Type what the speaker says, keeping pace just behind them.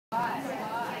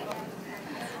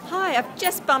Hi, I've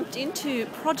just bumped into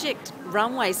Project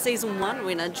Runway Season 1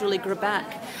 winner, Juli Grbac,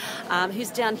 who's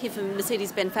down here for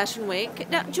Mercedes-Benz Fashion Week.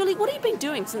 Now, Julie, what have you been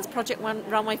doing since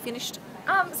Runway finished?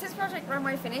 Since Project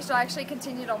Runway finished, I actually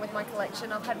continued on with my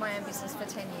collection. I've had my own business for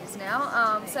 10 years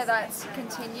now, so that's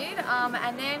continued.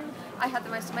 And then I had the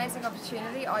most amazing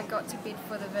opportunity. I got to bid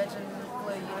for the Virgin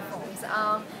Blue uniforms.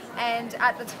 And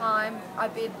at the time, I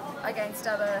bid against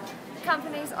other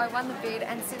companies. I won the bid,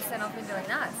 and since then I've been doing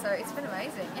that. So it's been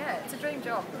amazing. Yeah, it's a dream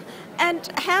job. And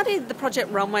how did the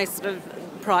Project Runway sort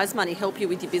of prize money help you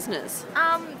with your business?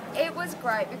 It was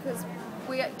great because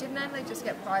we didn't only just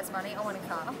get prize money. I won a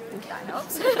car. That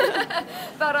helps.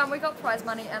 But we got prize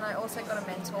money, and I also got a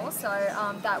mentor. So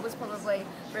that was probably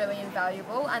really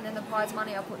invaluable. And then the prize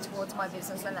money I put towards my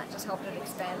business, and that just helped it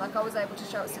expand. Like I was able to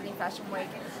show at Sydney Fashion Week,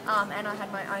 and I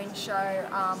had my own show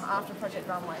after Project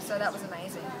Runway. So that was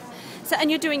amazing. So,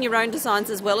 and you're doing your own designs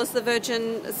as well as the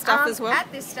Virgin stuff as well?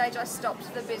 At this stage, I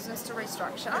stopped the business to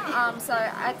restructure. So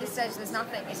at this stage, there's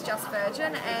nothing. It's just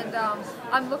Virgin, and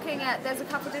I'm looking at. There's a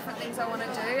couple of different things I want to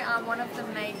do. One of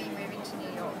them may be moving to New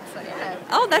York. So yeah.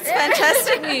 Oh, that's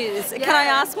fantastic news. Yeah. Can I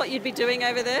ask what you'd be doing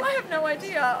over there? I have no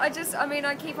idea.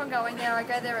 I keep on going there. I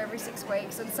go there every 6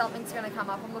 weeks, and something's going to come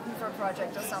up. I'm looking for a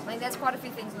project or something. There's quite a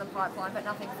few things in the pipeline, but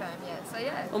nothing firm yet. So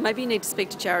yeah. Well, maybe you need to speak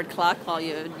to Jared Clark while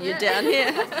you're down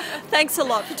here. Thanks a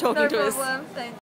lot for talking to us. No problem. Thanks.